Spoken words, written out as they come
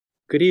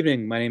Good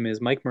evening. My name is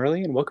Mike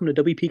Murley, and welcome to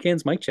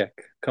WPCAN's Mic Check,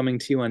 coming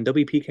to you on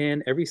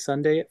WPCAN every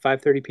Sunday at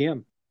 5:30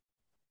 p.m.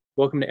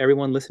 Welcome to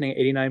everyone listening at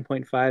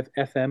 89.5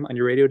 FM on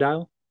your radio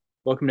dial.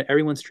 Welcome to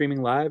everyone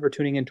streaming live or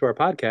tuning into our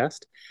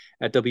podcast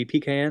at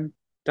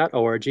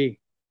WPCAN.org.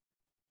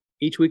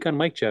 Each week on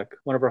Mic Check,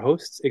 one of our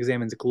hosts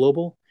examines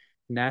global,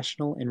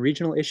 national, and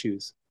regional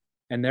issues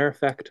and their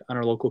effect on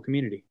our local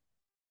community.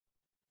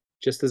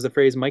 Just as the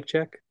phrase Mic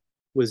Check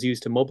was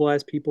used to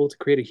mobilize people to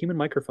create a human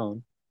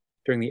microphone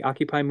during the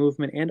Occupy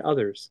movement and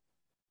others,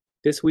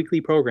 this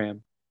weekly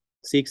program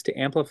seeks to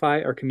amplify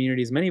our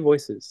community's many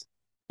voices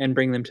and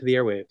bring them to the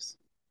airwaves.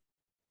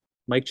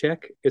 Mic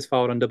Check is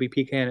followed on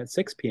WPCAN at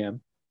 6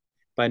 p.m.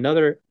 by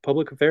another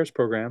public affairs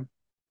program,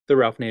 the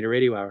Ralph Nader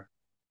Radio Hour.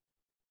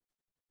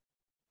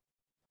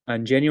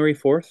 On January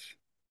 4th,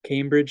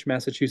 Cambridge,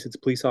 Massachusetts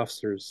police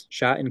officers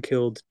shot and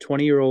killed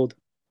 20-year-old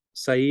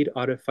Saeed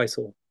Atif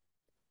Faisal,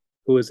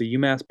 who was a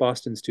UMass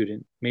Boston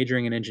student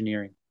majoring in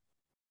engineering.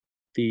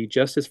 The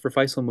Justice for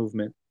Faisal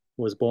movement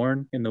was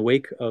born in the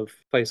wake of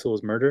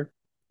Faisal's murder,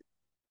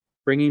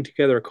 bringing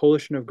together a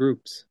coalition of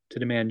groups to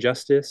demand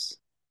justice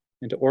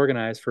and to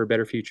organize for a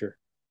better future.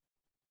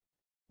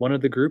 One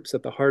of the groups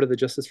at the heart of the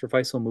Justice for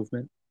Faisal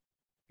movement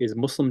is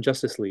Muslim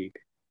Justice League,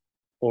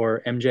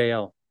 or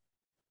MJL.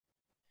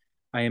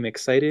 I am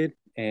excited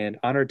and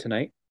honored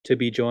tonight to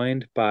be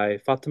joined by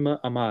Fatema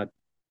Ahmad,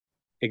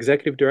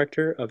 Executive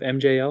Director of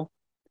MJL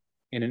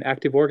and an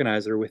active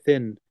organizer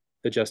within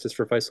the Justice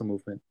for Faisal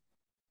movement.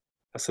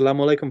 Assalamu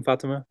alaikum,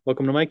 Fatema.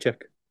 Welcome to Mic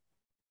Check.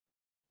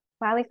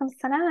 Walaikum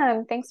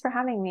salam. Thanks for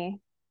having me.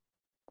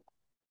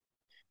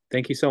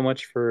 Thank you so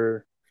much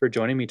for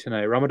joining me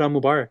tonight. Ramadan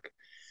Mubarak.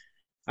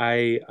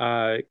 I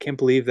can't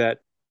believe that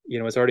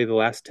it's already the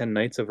last 10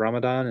 nights of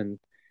Ramadan, and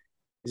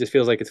it just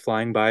feels like it's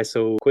flying by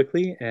so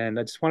quickly. And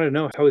I just wanted to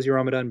know, how has your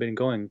Ramadan been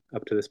going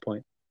up to this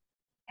point?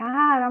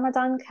 Yeah,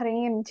 Ramadan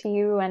Kareem to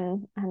you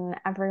and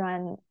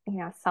everyone,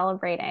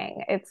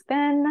 celebrating. It's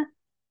been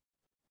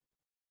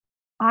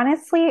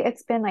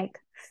like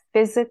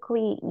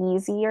physically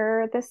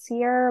easier this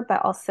year,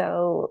 but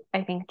also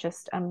I think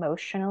just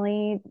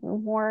emotionally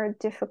more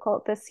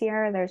difficult this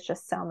year. There's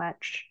just so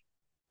much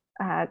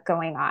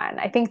going on.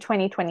 I think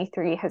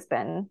 2023 has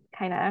been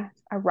kind of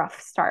a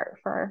rough start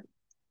for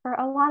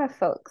a lot of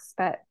folks,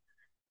 but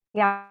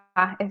yeah,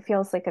 it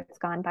feels like it's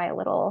gone by a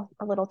little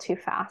too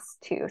fast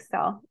too.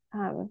 So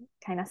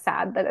kind of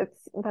sad that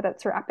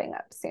it's wrapping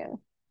up soon.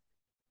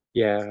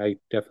 Yeah, I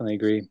definitely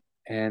agree.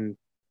 And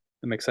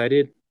I'm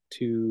excited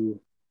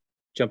to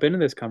jump into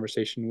this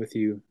conversation with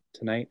you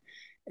tonight.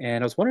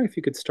 And I was wondering if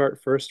you could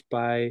start first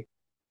by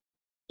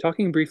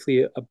talking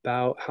briefly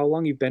about how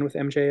long you've been with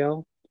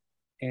MJL,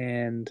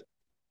 and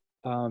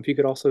if you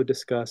could also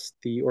discuss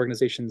the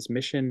organization's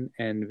mission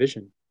and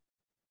vision.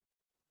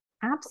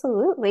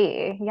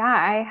 Absolutely. Yeah,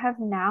 I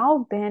have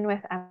now been with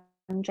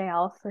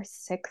MJL for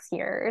 6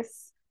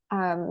 years,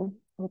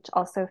 which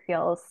also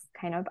feels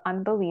kind of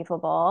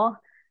unbelievable.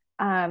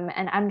 And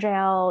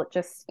MJL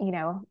just,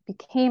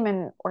 became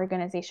an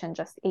organization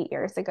just 8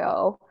 years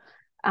ago.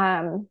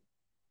 Um,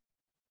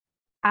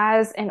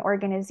 as an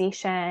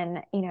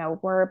organization,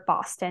 we're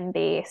Boston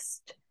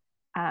based.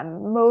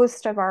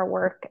 Most of our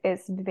work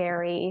is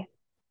very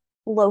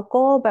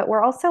local, but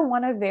we're also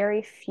one of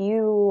very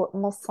few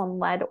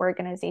Muslim-led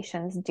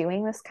organizations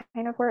doing this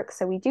kind of work.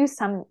 So we do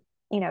some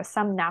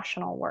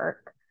national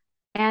work.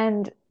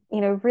 And,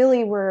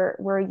 really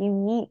we're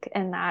unique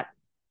in that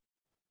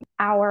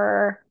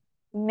our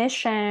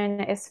mission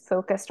is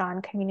focused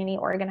on community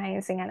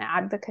organizing and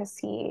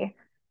advocacy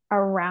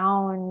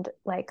around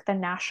like the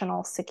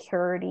national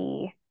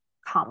security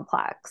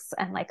complex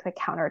and like the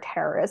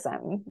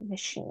counterterrorism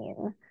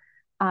machine.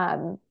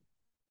 Um,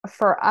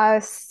 for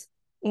us,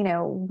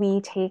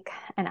 we take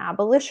an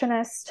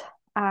abolitionist,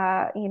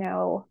 uh, you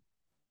know,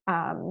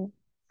 um,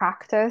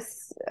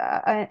 practice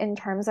in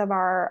terms of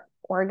our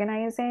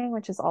organizing,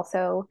 which is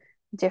also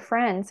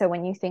different. So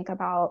when you think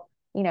about,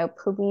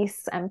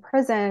 police and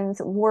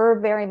prisons, we're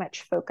very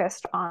much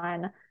focused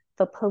on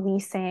the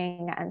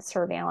policing and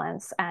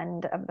surveillance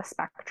end of the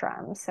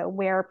spectrum. So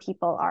where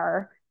people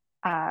are,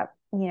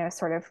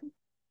 sort of,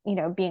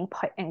 being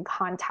put in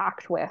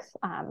contact with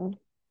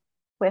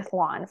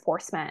law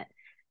enforcement.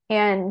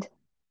 And,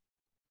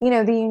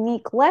 the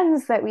unique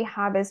lens that we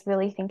have is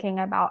really thinking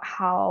about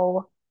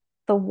how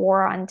the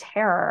war on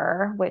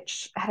terror,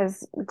 which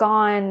has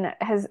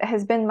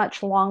been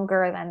much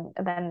longer than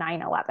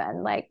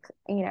 9/11, like,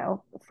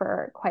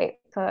 for quite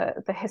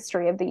the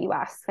history of the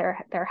US,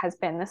 there has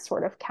been this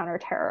sort of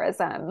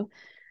counterterrorism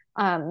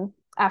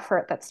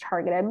effort that's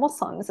targeted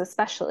Muslims,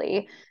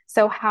 especially.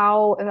 So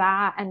how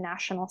that and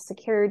national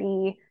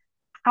security,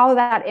 how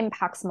that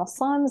impacts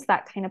Muslims,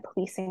 that kind of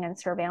policing and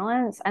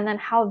surveillance, and then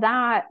how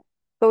that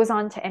goes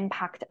on to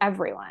impact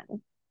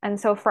everyone. And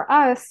so for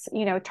us,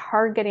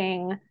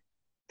 targeting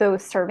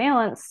those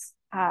surveillance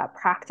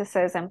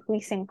practices and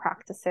policing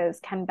practices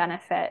can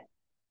benefit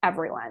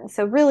everyone.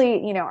 So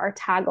really, our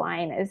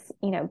tagline is,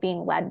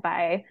 being led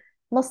by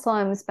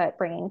Muslims, but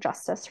bringing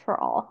justice for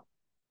all.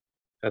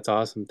 That's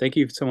awesome. Thank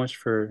you so much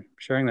for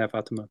sharing that,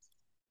 Fatima.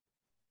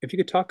 if you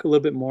could talk a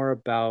little bit more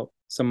about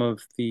some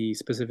of the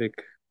specific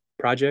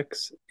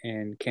projects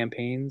and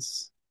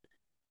campaigns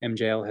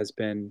MJL has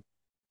been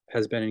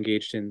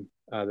engaged in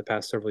the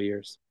past several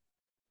years.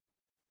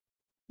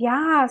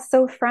 Yeah,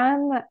 so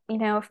from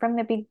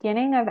the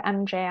beginning of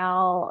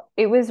MJL,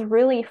 it was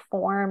really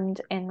formed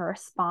in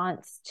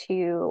response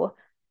to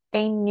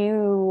a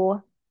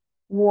new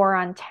war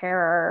on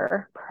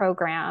terror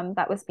program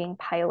that was being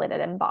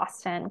piloted in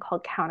Boston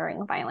called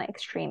Countering Violent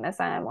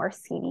Extremism, or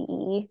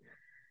CVE.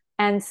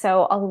 And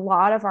so a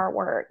lot of our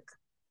work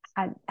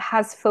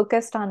has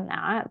focused on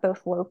that,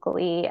 both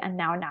locally and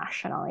now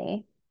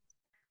nationally.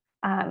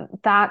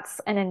 That's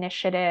an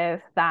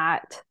initiative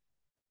that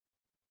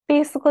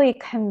basically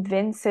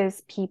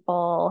convinces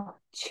people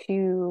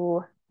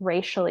to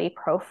racially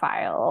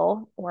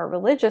profile or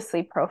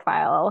religiously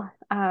profile,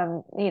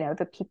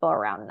 the people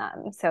around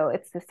them. So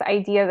it's this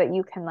idea that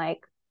you can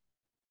like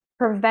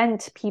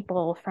prevent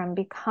people from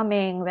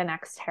becoming the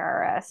next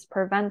terrorist,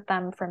 prevent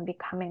them from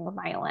becoming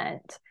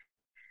violent.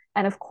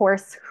 And of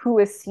course, who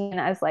is seen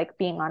as like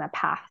being on a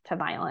path to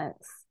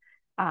violence?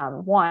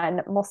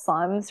 One,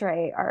 Muslims,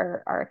 right,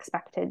 are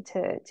expected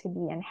to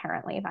be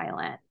inherently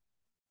violent.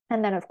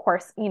 And then, of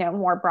course,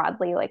 more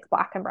broadly, like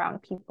Black and Brown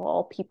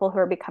people, people who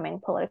are becoming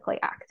politically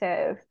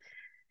active.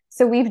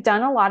 So we've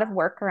done a lot of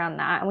work around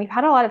that, and we've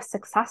had a lot of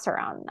success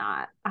around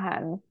that.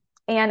 And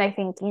I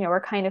think,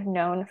 we're kind of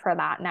known for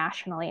that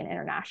nationally and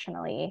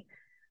internationally.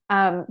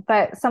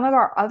 But some of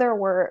our other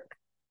work,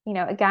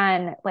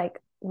 again, like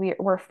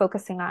we're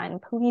focusing on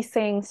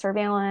policing,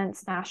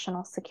 surveillance,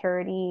 national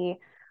security.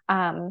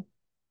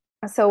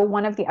 So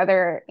one of the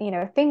other,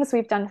 things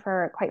we've done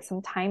for quite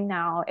some time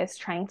now is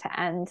trying to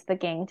end the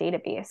gang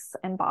database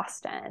in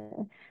Boston.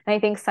 And I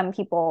think some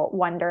people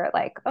wonder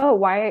like, oh,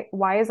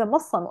 why is a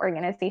Muslim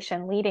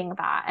organization leading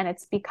that? And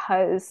it's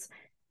because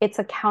it's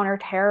a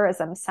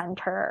counterterrorism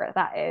center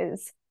that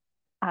is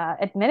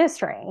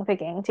administering the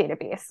gang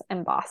database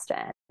in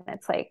Boston.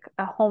 It's like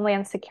a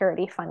Homeland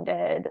Security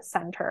funded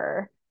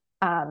center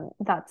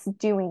that's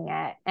doing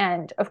it.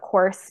 And of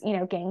course,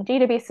 gang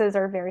databases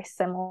are very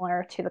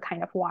similar to the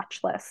kind of watch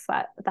lists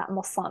that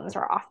Muslims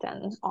are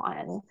often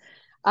on.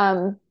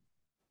 Um,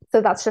 so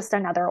that's just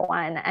another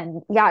one.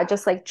 And yeah,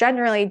 just like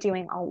generally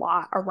doing a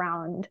lot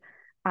around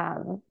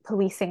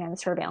policing and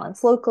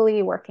surveillance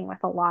locally, working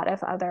with a lot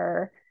of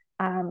other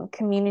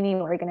community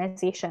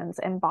organizations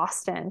in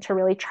Boston to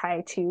really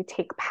try to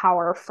take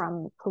power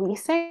from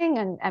policing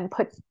and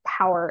put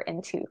power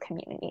into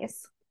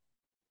communities.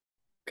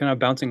 Kind of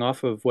bouncing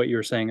off of what you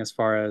were saying as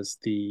far as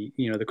the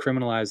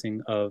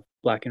criminalizing of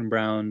Black and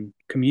Brown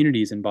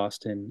communities in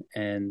Boston,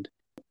 and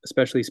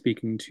especially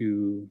speaking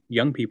to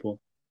young people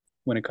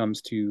when it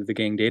comes to the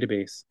gang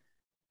database.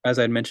 As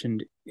I had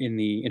mentioned in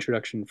the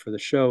introduction for the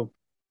show,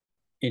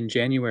 in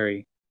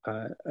January,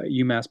 a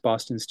UMass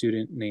Boston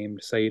student named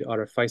Saeed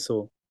Arif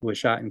Faisal was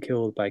shot and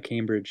killed by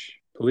Cambridge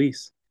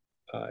police.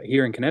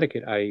 Here in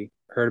Connecticut, I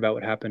heard about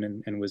what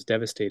happened and was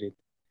devastated.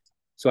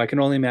 So I can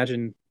only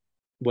imagine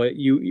what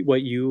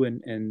you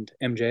and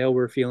MJL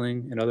were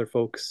feeling and other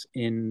folks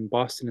in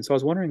Boston. And so I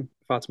was wondering,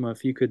 Fatima,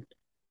 if you could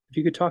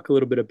talk a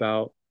little bit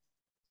about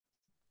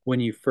when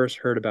you first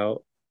heard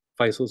about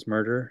Faisal's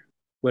murder,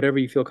 whatever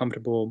you feel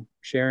comfortable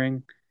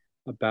sharing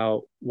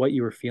about what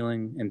you were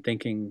feeling and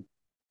thinking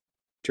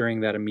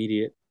during that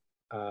immediate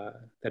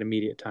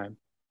time.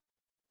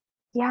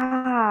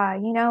 Yeah,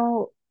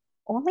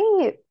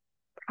 only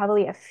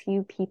probably a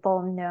few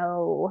people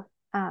know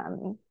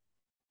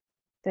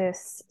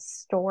this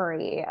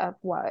story of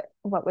what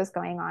was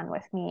going on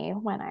with me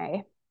when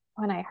I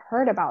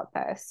heard about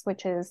this,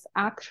 which is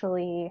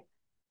actually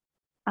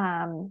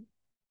um,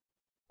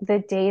 the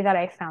day that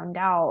I found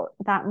out.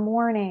 That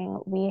morning,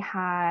 we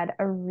had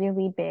a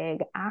really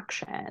big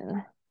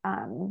action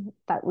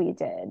that we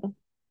did,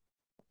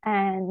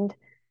 and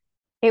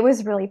it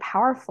was really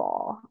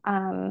powerful.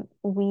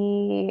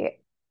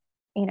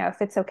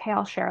 If it's okay,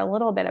 I'll share a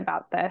little bit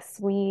about this.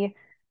 We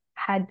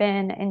had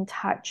been in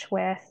touch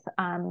with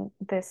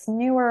this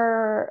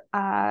newer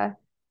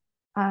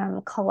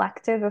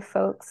collective of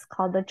folks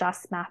called the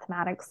Just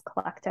Mathematics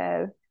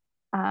Collective.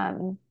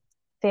 Um,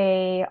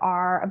 they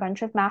are a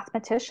bunch of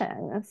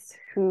mathematicians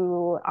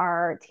who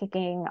are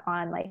taking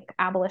on like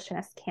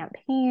abolitionist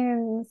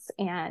campaigns.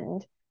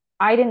 And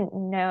I didn't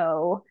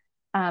know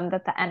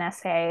that the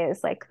NSA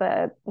is like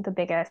the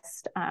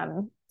biggest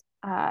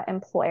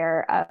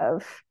employer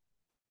of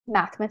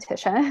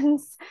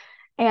mathematicians.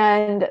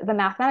 And the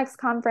mathematics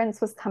conference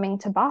was coming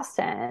to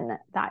Boston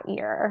that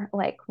year,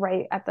 like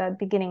right at the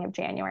beginning of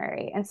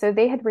January. And so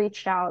they had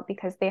reached out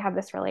because they have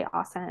this really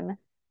awesome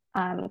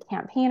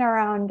campaign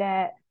around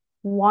it,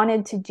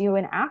 wanted to do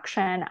an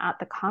action at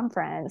the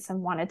conference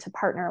and wanted to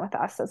partner with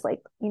us as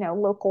like, a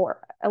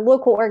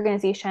local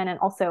organization. And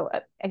also,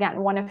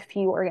 again, one of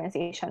few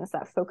organizations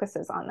that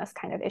focuses on this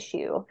kind of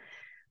issue.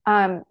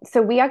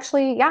 So we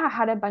actually, yeah,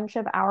 had a bunch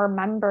of our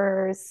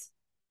members,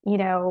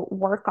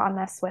 work on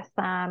this with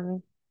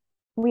them.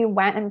 We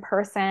went in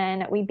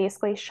person. We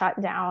basically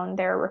shut down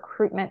their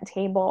recruitment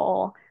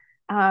table.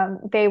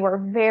 They were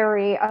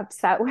very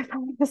upset with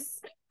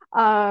us.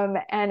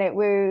 And it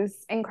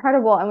was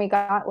incredible. And we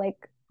got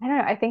like, I don't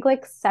know, I think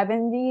like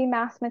 70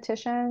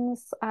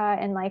 mathematicians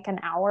in like an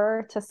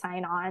hour to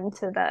sign on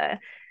to the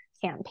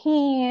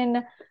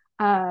campaign.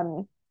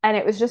 And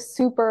it was just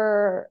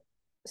super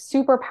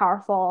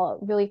powerful,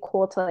 really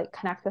cool to like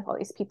connect with all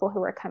these people who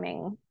were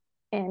coming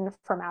in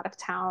from out of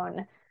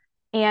town.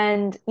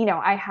 And,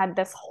 I had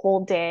this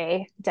whole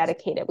day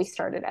dedicated. We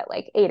started at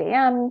like 8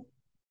 a.m.,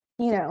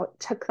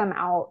 took them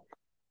out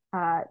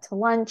to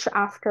lunch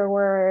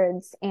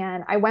afterwards.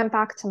 And I went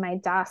back to my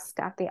desk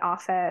at the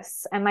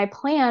office. And my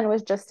plan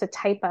was just to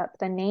type up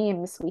the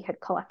names we had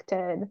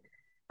collected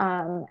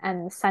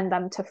and send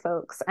them to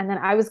folks. And then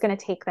I was going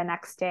to take the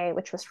next day,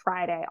 which was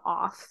Friday,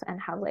 off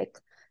and have like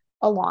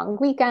a long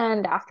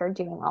weekend after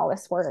doing all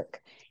this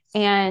work.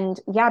 And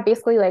yeah,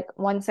 basically, like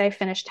once I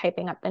finished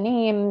typing up the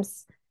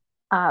names,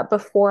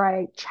 before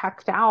I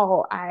checked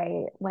out,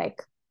 I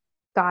like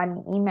got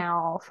an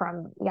email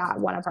from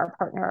one of our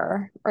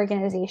partner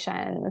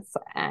organizations,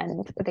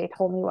 and they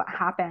told me what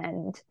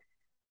happened,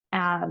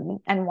 and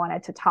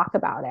wanted to talk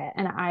about it.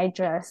 And I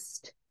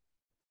just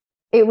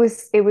it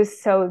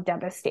was so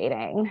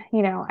devastating.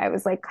 I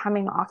was like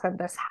coming off of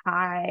this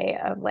high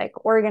of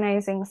like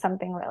organizing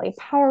something really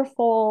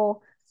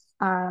powerful,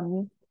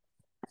 um,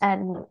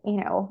 and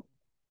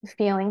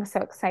feeling so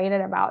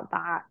excited about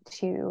that,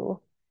 to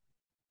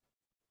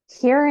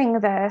hearing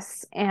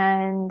this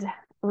and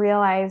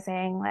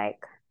realizing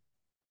like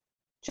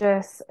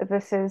just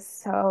this is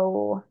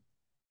so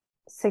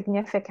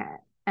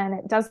significant, and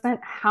it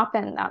doesn't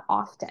happen that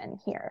often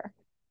here.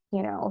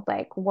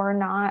 Like we're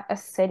not a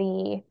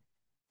city,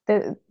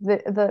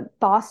 the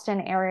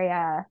Boston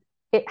area,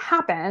 it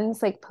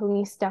happens, like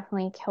police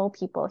definitely kill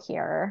people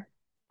here.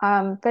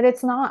 But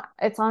it's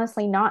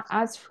honestly not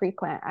as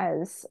frequent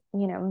as,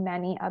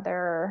 many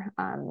other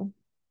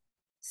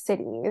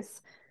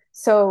cities.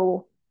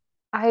 So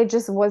I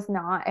just was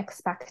not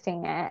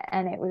expecting it.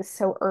 And it was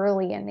so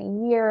early in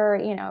the year,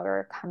 we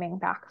were coming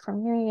back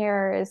from New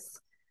Year's,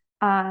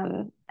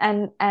 and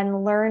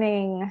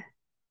learning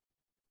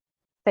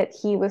that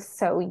he was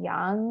so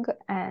young,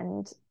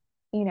 and,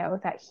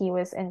 that he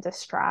was in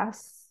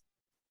distress,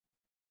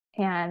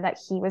 and that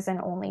he was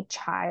an only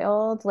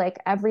child. Like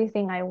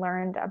everything I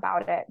learned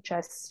about it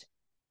just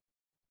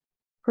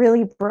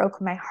really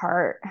broke my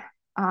heart.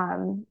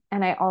 And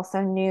I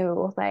also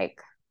knew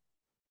like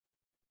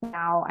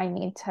now I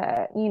need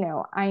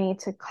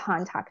to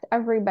contact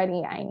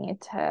everybody. I need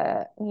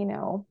to,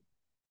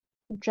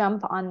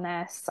 jump on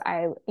this.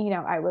 I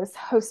was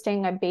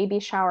hosting a baby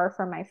shower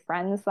for my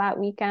friends that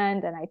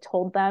weekend, and I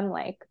told them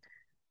like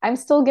I'm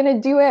still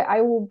gonna do it.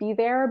 I will be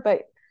there,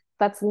 but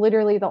that's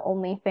literally the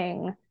only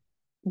thing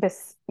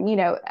this,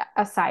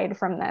 aside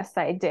from this,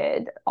 I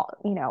did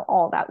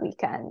all that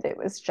weekend. It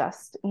was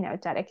just,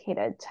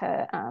 dedicated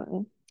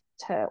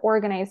to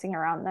organizing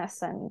around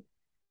this and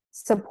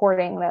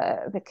supporting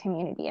the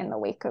community in the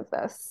wake of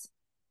this.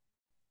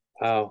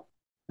 Wow,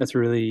 that's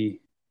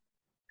really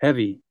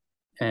heavy.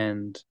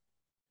 And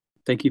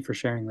thank you for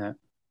sharing that,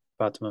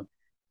 Fatima.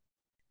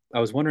 I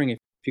was wondering if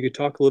you could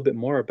talk a little bit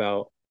more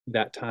about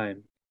that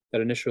time,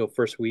 that initial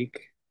first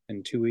week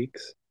and 2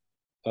 weeks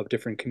of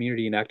different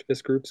community and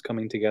activist groups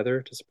coming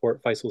together to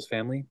support Faisal's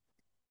family,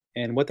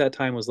 and what that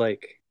time was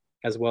like,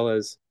 as well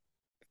as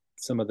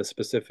some of the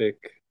specific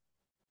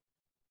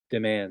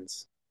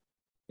demands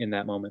in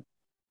that moment.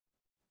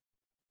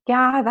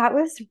 Yeah, that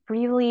was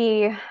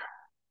really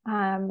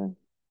um,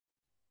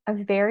 a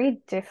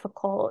very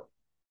difficult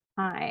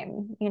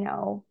time.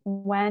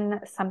 When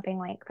something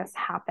like this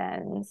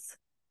happens,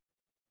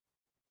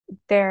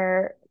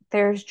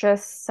 there's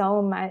just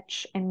so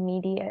much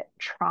immediate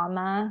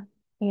trauma,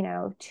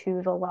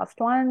 to the loved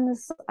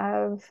ones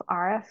of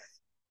Arif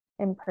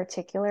in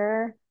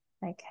particular,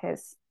 like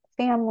his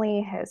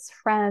family, his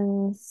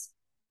friends,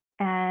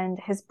 and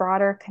his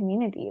broader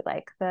community,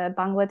 like the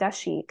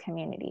Bangladeshi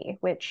community,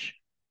 which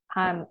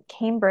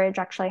Cambridge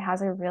actually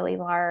has a really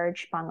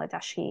large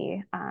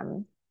Bangladeshi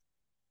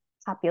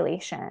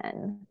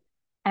population.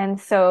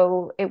 And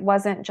so it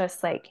wasn't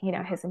just like,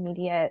 his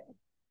immediate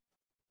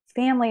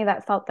family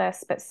that felt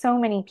this, but so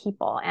many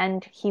people.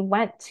 And he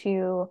went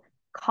to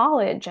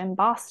college in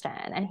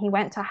Boston, and he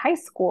went to high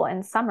school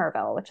in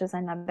Somerville, which is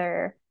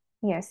another,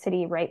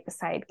 city right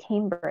beside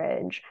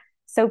Cambridge.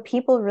 So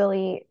people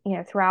really,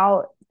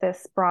 throughout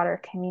this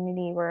broader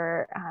community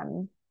were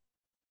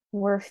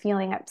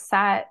feeling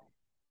upset.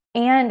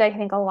 And I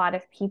think a lot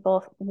of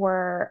people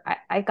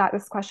I got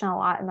this question a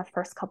lot in the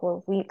first couple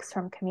of weeks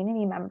from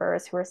community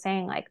members who were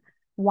saying, like,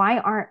 why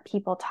aren't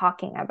people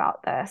talking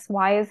about this?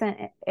 Why isn't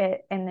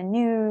it in the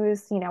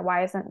news?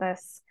 Why isn't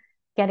this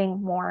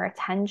getting more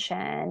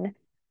attention?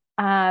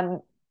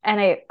 Um,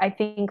 and I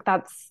think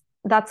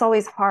that's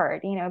always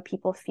hard.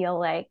 People feel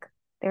like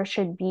there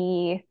should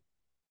be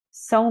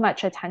so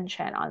much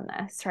attention on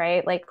this,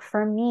 right? Like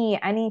for me,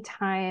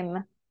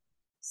 anytime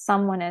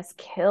someone is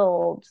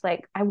killed,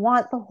 like I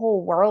want the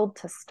whole world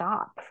to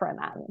stop for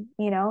them,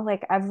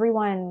 like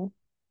everyone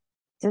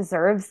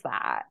deserves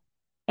that.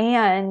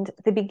 And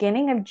the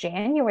beginning of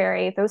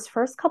January, those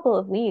first couple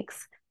of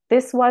weeks,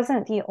 this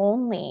wasn't the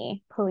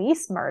only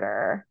police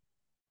murder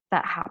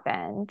that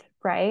happened,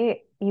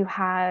 right? You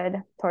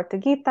had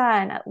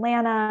Tortuguita in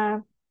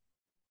Atlanta,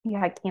 you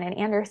had Keenan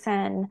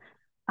Anderson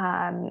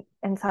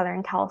in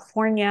Southern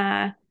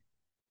California,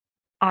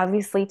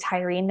 obviously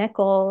Tyree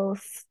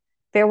Nichols.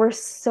 There were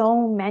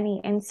so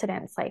many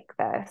incidents like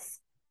this.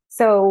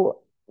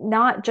 So,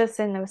 not just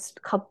in those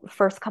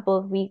first couple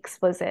of weeks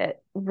was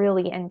it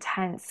really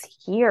intense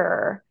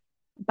here,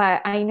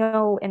 but I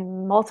know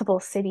in multiple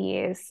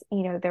cities,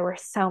 there were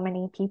so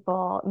many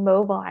people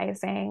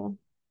mobilizing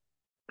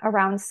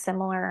around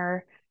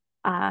similar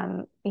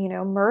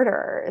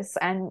murders.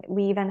 And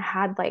we even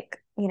had like,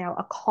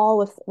 a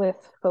call with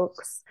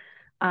folks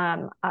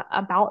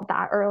about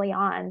that early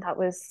on. That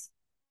was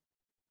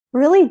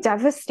really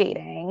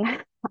devastating,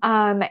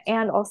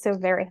 and also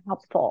very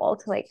helpful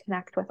to like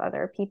connect with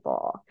other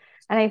people.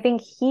 And I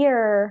think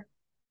here,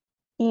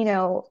 you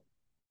know,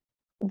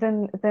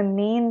 the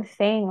main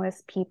thing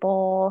was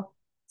people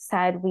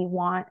said we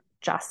want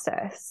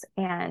justice,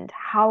 and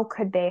how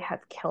could they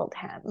have killed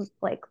him?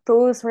 Like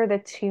those were the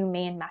two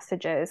main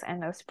messages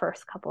in those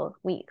first couple of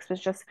weeks, was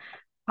just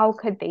how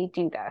could they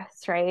do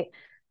this, right?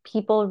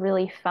 People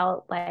really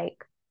felt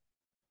like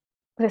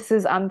this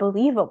is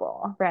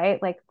unbelievable,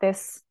 right? Like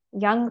this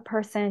young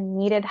person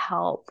needed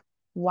help.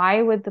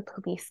 Why would the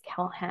police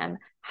kill him?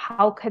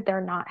 How could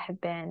there not have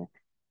been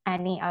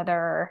any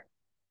other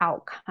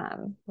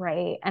outcome,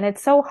 right? And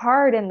it's so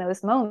hard in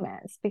those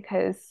moments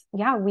because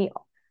yeah,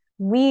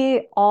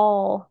 we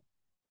all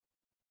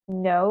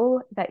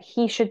know that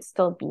he should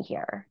still be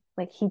here.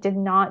 Like he did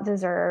not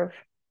deserve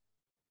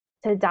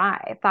to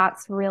die.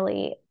 That's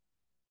really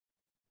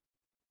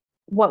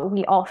what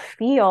we all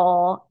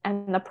feel.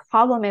 And the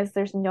problem is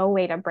there's no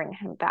way to bring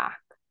him back.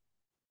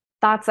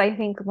 That's, I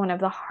think, one of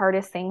the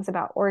hardest things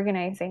about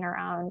organizing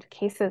around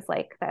cases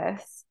like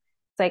this.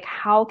 It's like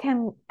how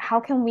can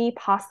we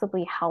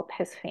possibly help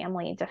his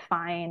family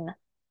define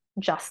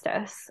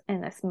justice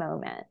in this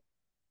moment,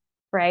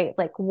 right?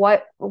 Like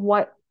what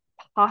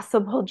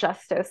possible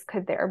justice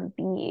could there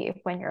be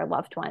when your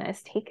loved one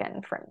is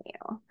taken from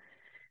you?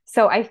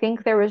 So I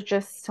think there was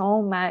just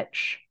so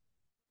much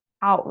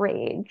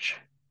outrage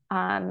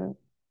um,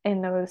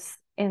 in those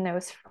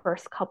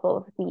first couple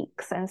of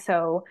weeks. And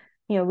so,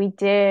 we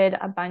did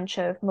a bunch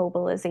of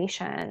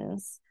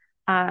mobilizations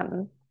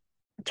um,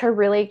 to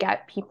really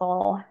get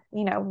people,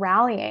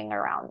 rallying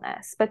around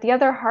this. But the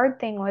other hard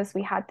thing was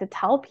we had to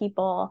tell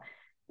people,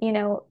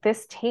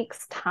 this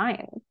takes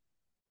time.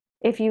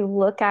 If you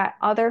look at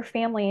other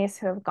families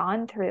who have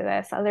gone through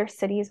this, other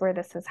cities where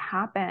this has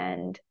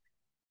happened,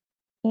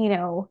 you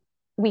know,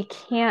 we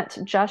can't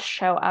just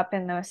show up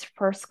in those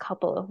first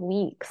couple of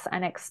weeks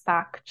and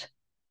expect,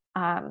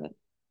 um,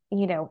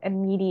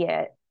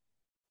 immediate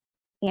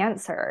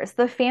answers.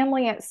 The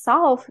family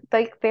itself,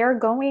 like they're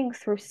going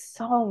through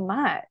so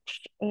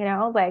much,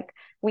 like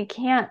we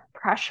can't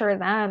pressure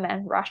them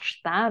and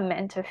rush them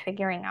into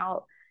figuring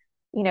out,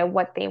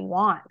 what they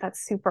want.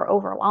 That's super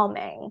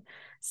overwhelming.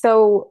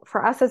 So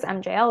for us as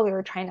MJL, we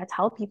were trying to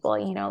tell people,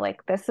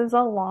 like this is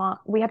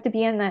we have to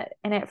be in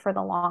it for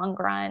the long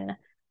run,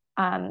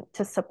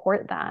 to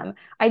support them.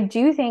 I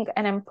do think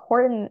an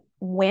important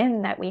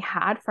win that we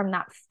had from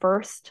that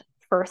first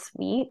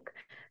week.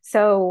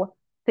 So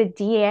the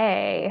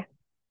DA,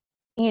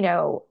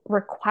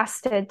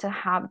 requested to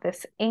have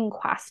this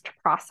inquest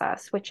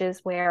process, which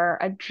is where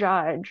a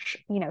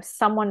judge,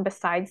 someone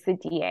besides the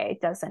DA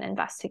does an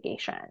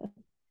investigation.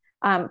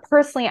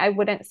 Personally, I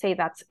wouldn't say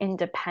that's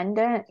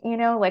independent,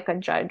 like a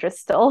judge is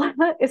still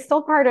is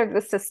still part of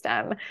the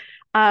system.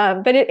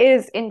 But it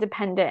is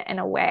independent in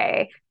a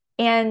way.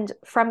 And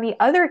from the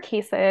other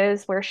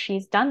cases where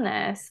she's done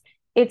this,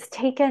 it's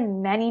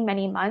taken many,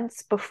 many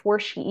months before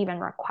she even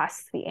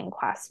requests the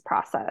inquest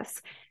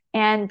process.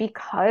 And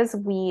because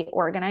we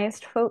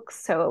organized folks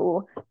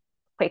so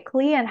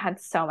quickly and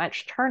had so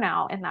much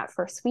turnout in that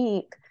first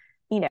week,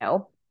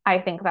 I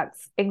think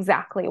that's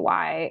exactly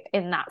why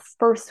in that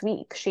first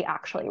week she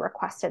actually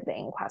requested the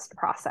inquest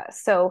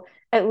process. So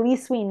at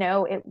least we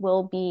know it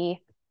will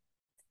be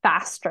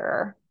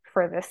faster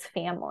for this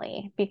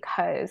family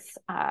because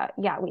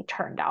yeah, we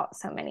turned out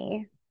so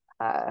many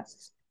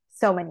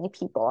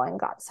people and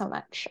got so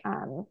much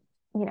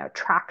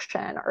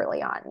traction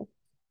early on.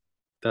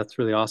 That's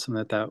really awesome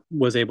that that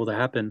was able to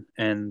happen,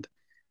 and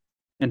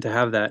to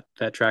have that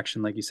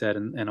traction, like you said,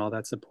 and all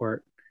that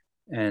support,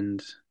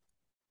 and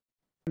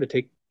to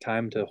take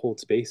time to hold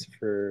space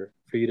for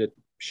you to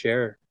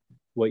share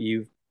what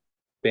you've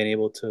been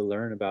able to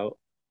learn about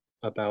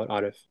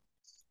Atif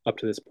up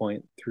to this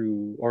point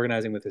through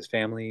organizing with his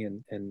family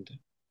and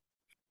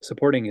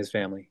supporting his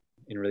family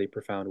in really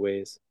profound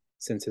ways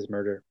since his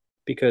murder.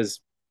 Because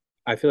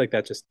I feel like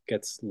that just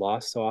gets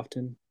lost so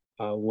often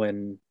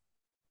when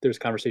there's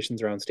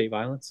conversations around state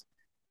violence.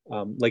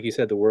 Like you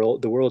said, the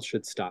world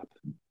should stop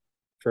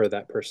for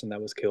that person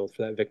that was killed,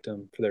 for that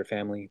victim, for their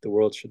family. The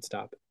world should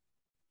stop.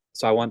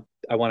 So I want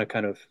to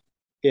kind of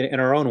in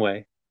our own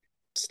way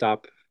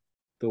stop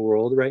the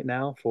world right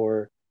now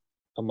for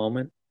a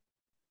moment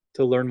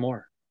to learn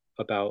more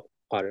about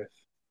Arif.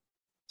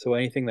 So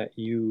anything that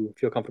you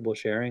feel comfortable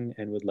sharing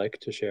and would like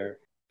to share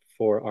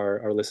for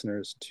our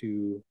listeners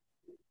to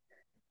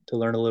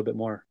learn a little bit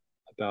more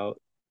about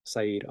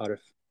Saeed Arif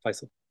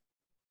Faisal.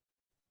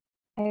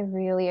 I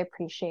really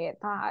appreciate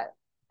that.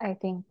 I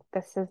think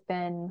this has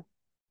been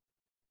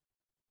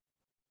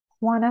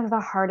one of the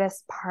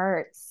hardest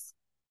parts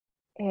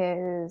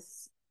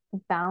is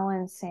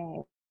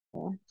balancing,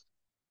 the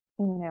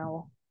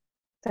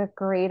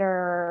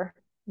greater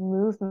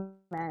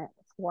movement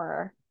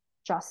for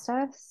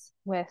justice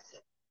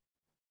with,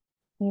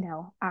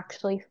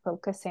 actually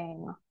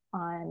focusing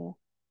on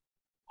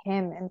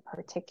him in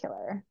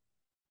particular.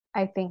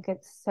 I think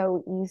it's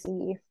so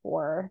easy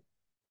for,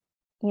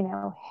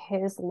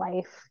 his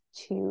life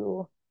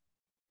to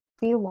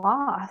be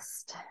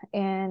lost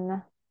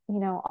in,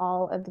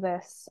 all of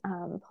this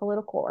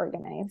political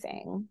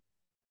organizing.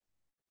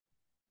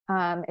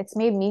 It's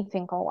made me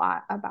think a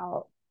lot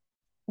about,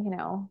 you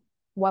know,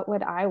 what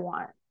would I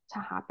want to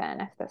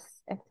happen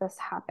if this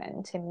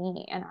happened to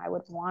me, and I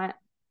would want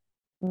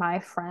my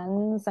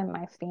friends and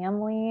my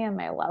family and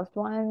my loved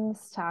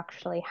ones to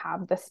actually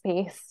have the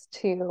space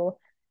to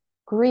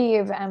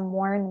grieve and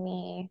mourn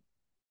me,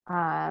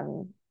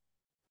 um,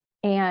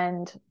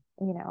 and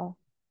you know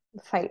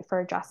fight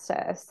for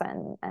justice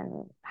and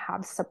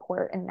have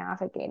support in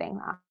navigating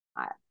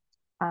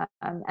that.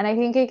 And I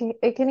think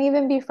it can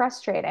even be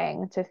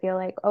frustrating to feel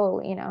like,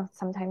 oh,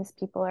 sometimes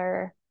people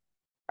are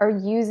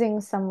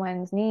using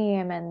someone's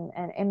name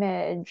and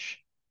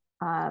image,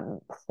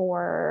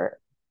 for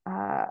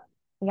uh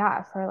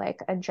yeah, for like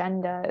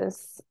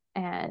agendas,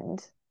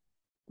 and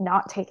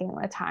not taking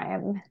the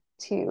time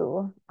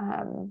to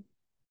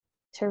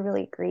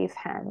really grieve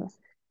him.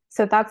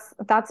 So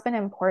that's been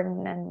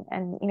important,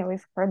 and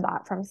we've heard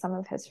that from some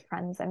of his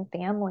friends and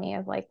family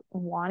of like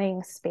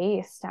wanting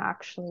space to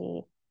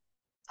actually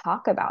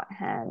talk about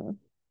him.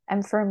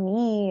 And for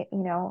me,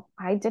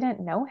 I didn't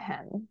know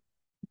him,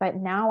 but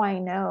now I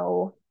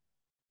know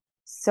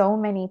so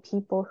many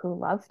people who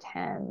loved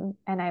him,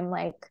 and I'm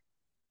like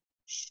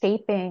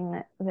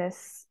shaping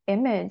this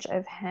image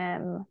of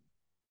him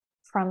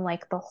from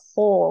like the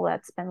hole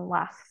that's been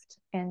left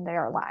in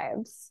their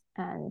lives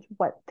and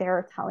what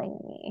they're telling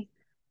me.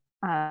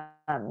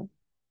 Um,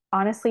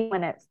 Honestly,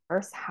 when it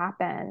first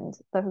happened,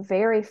 the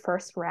very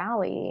first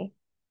rally,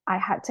 I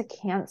had to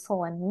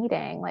cancel a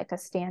meeting, like a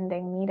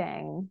standing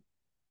meeting.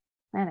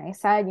 And I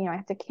said, I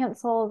have to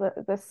cancel.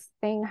 This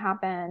thing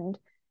happened.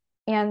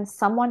 And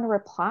someone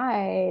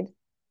replied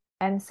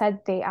and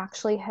said they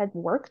actually had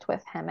worked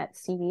with him at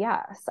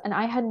CBS. And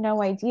I had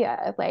no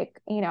idea. Like,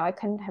 I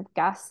couldn't have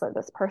guessed that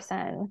this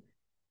person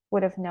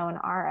would have known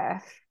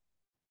Arif.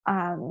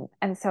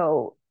 And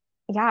so,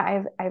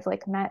 yeah, I've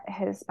like met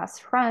his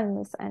best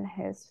friends and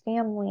his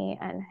family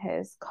and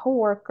his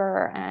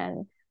coworker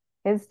and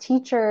his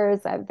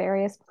teachers at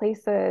various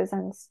places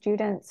and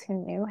students who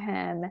knew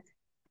him.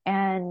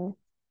 And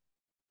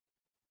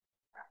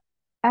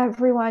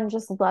everyone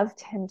just loved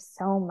him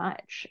so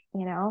much,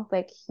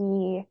 like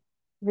he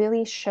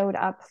really showed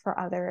up for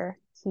other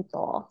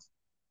people.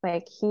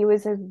 Like he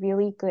was a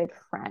really good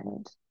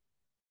friend.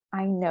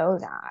 I know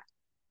that.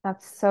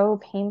 That's so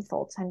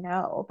painful to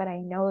know, but I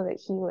know that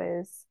he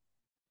was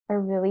a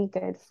really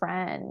good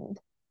friend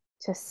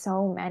to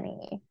so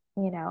many,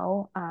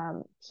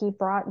 he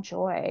brought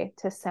joy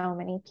to so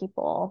many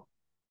people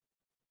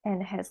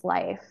in his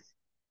life.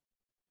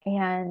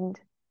 And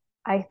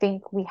I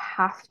think we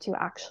have to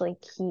actually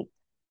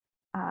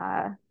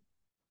uh,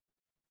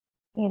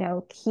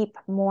 keep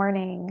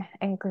mourning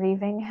and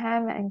grieving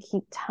him and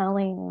keep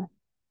telling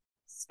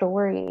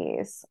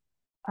stories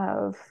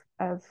of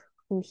of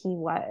who he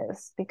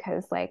was,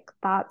 because like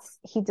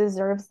he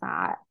deserves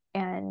that,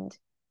 and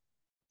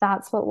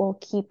that's what will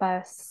keep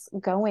us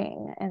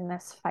going in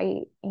this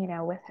fight,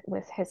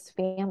 with his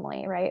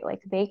family, right?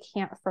 Like they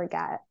can't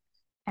forget,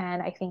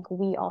 and I think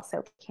we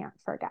also can't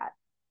forget.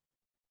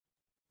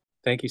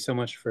 Thank you so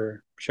much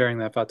for sharing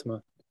that,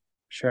 Fatima,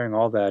 sharing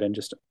all that, and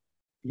just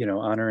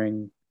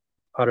honoring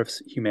Arif's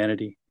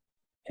humanity.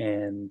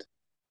 And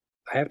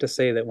I have to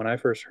say that when I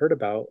first heard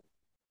about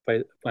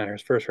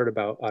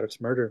Arif's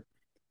murder,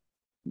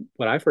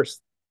 what I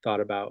first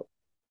thought about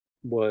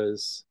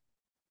was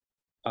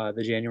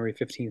the January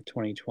 15th,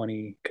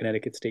 2020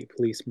 Connecticut State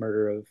Police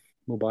murder of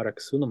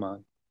Mubarak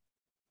Suleiman,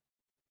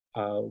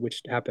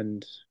 which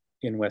happened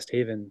in West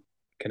Haven,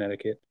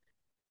 Connecticut.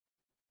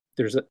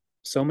 There's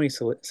so many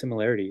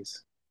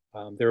similarities.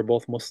 They were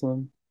both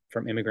Muslim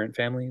from immigrant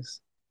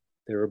families.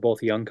 They were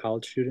both young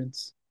college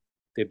students.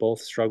 They both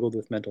struggled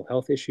with mental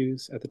health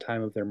issues at the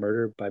time of their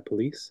murder by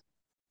police.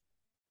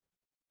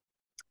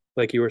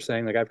 Like you were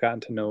saying, like I've gotten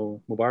to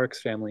know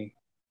Mubarak's family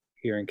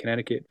here in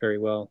Connecticut very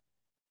well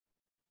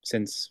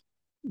since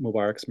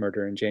Mubarak's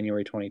murder in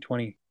January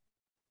 2020.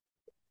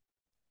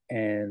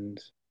 And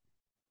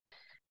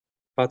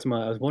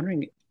Fatima, I was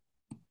wondering,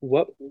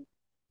 what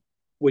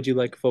would you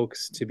like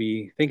folks to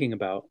be thinking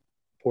about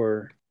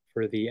for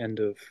the end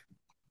of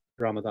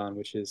Ramadan,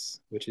 which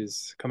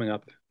is coming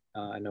up?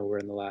 I know we're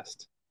in the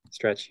last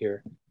stretch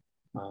here.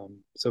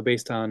 So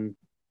based on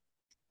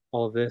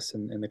all of this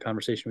and the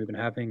conversation we've been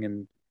having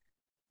and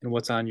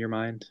what's on your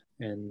mind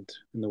and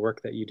the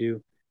work that you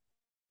do.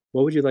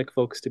 What would you like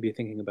folks to be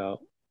thinking about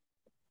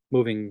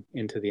moving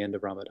into the end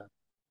of Ramadan?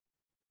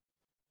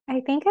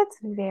 I think it's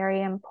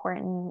very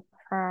important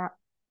for,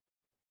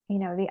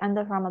 the end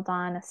of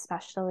Ramadan,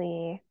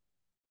 especially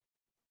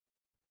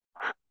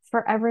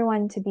for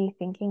everyone to be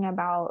thinking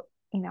about,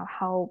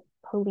 how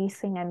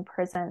policing in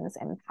prisons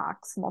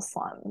impacts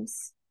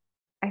Muslims.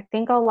 I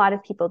think a lot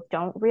of people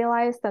don't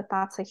realize that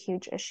that's a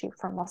huge issue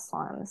for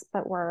Muslims,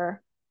 but we're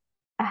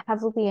a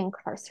heavily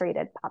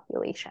incarcerated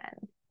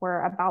population.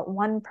 We're about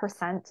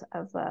 1%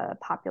 of the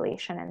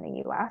population in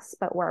the US,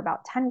 but we're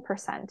about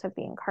 10% of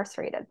the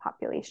incarcerated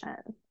population.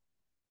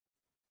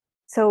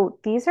 So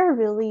these are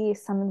really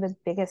some of the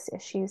biggest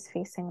issues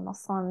facing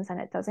Muslims,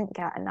 and it doesn't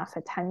get enough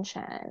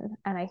attention.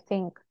 And I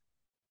think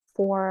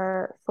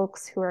for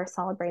folks who are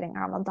celebrating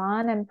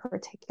Ramadan in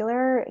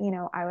particular,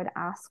 I would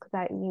ask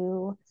that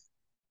you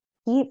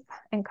keep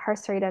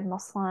incarcerated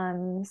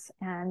Muslims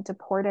and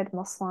deported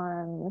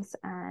Muslims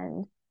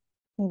and,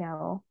 you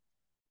know,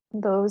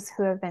 those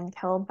who have been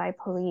killed by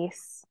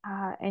police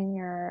in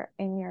your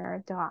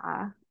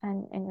dua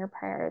and in your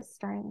prayers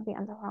during the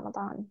end of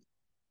Ramadan.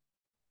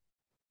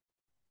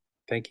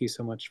 Thank you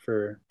so much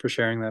for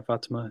sharing that,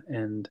 Fatima.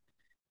 And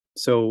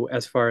so,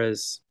 as far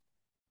as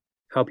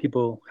how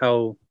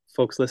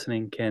folks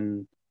listening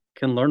can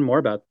learn more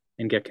about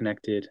and get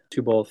connected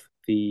to both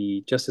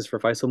the Justice for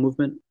Faisal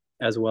movement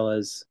as well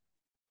as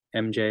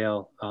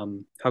MJL,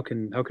 how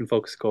can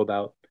folks go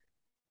about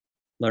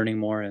learning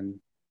more and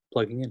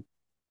plugging in?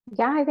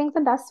 Yeah, I think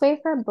the best way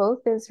for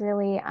both is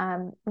really,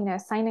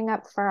 signing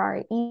up for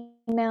our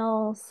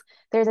emails.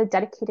 There's a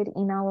dedicated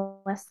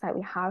email list that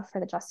we have for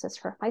the Justice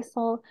for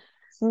Faisal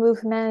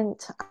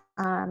movement,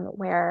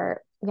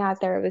 where, yeah,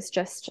 there was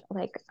just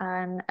like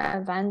an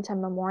event, a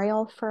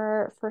memorial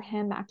for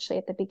him actually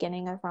at the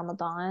beginning of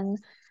Ramadan,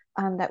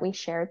 that we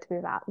shared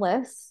through that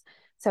list.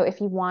 So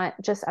if you want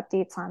just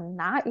updates on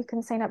that, you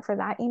can sign up for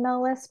that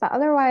email list. But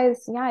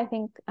otherwise, yeah, I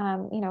think,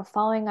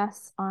 following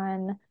us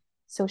on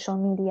social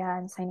media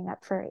and signing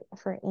up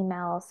for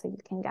email so you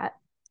can get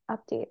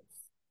updates.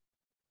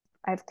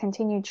 I've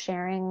continued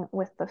sharing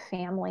with the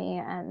family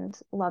and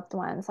loved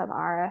ones of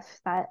Arif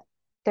that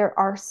there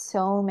are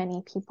so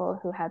many people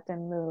who have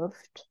been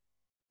moved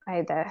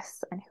by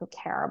this and who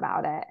care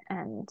about it.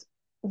 And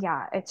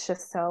yeah, it's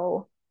just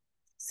so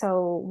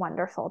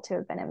wonderful to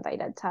have been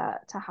invited to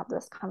have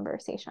this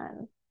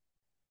conversation.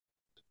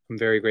 I'm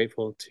very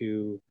grateful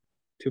to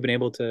have been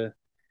able to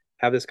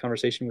have this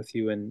conversation with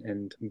you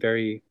and I'm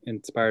very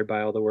inspired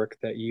by all the work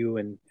that you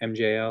and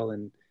MJL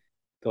and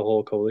the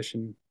whole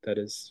coalition that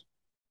is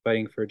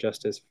fighting for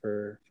justice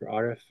for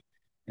Arif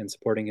and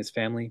supporting his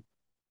family.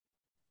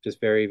 Just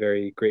very,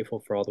 very grateful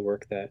for all the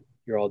work that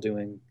you're all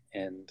doing.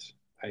 And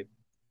I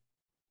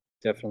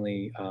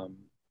definitely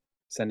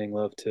sending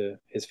love to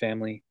his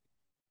family.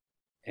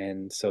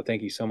 And so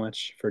thank you so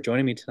much for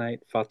joining me tonight,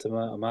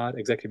 Fatima Ahmad,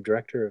 Executive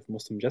Director of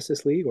Muslim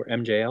Justice League, or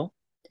MJL.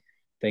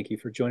 Thank you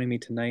for joining me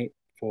tonight,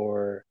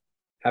 for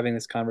having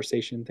this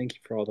conversation. Thank you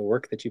for all the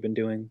work that you've been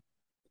doing,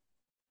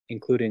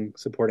 including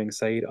supporting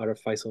Saeed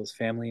Arif Faisal's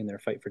family in their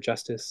fight for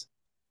justice.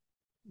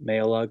 May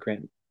Allah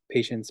grant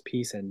patience,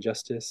 peace, and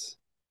justice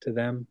to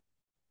them,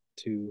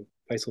 to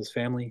Faisal's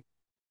family.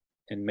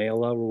 And may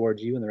Allah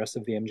reward you and the rest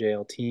of the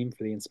MJL team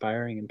for the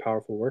inspiring and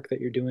powerful work that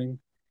you're doing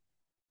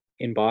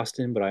in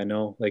Boston, but I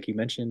know, like you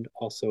mentioned,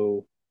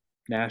 also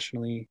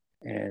nationally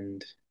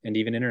and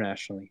even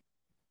internationally.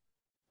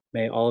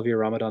 May all of your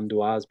Ramadan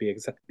du'as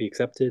be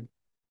accepted.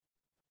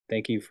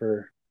 Thank you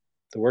for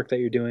the work that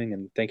you're doing,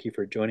 and thank you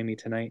for joining me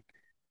tonight.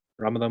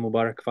 Ramadan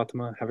Mubarak,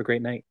 Fatima. Have a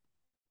great night.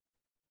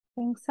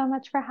 Thanks so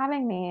much for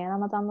having me.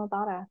 Ramadan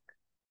Mubarak.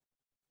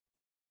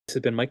 This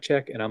has been Mike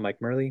Check, and I'm Mike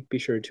Murley. Be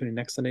sure to tune in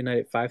next Sunday night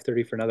at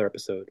 5:30 for another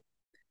episode.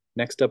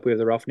 Next up, we have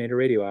the Ralphinator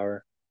Radio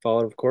Hour,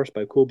 followed, of course,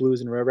 by Cool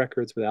Blues and Rare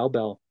Records with Al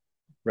Bell,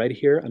 right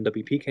here on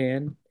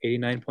WPKN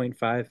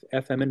 89.5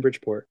 FM in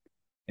Bridgeport,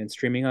 and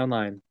streaming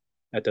online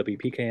at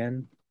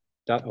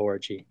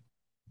WPKN.org.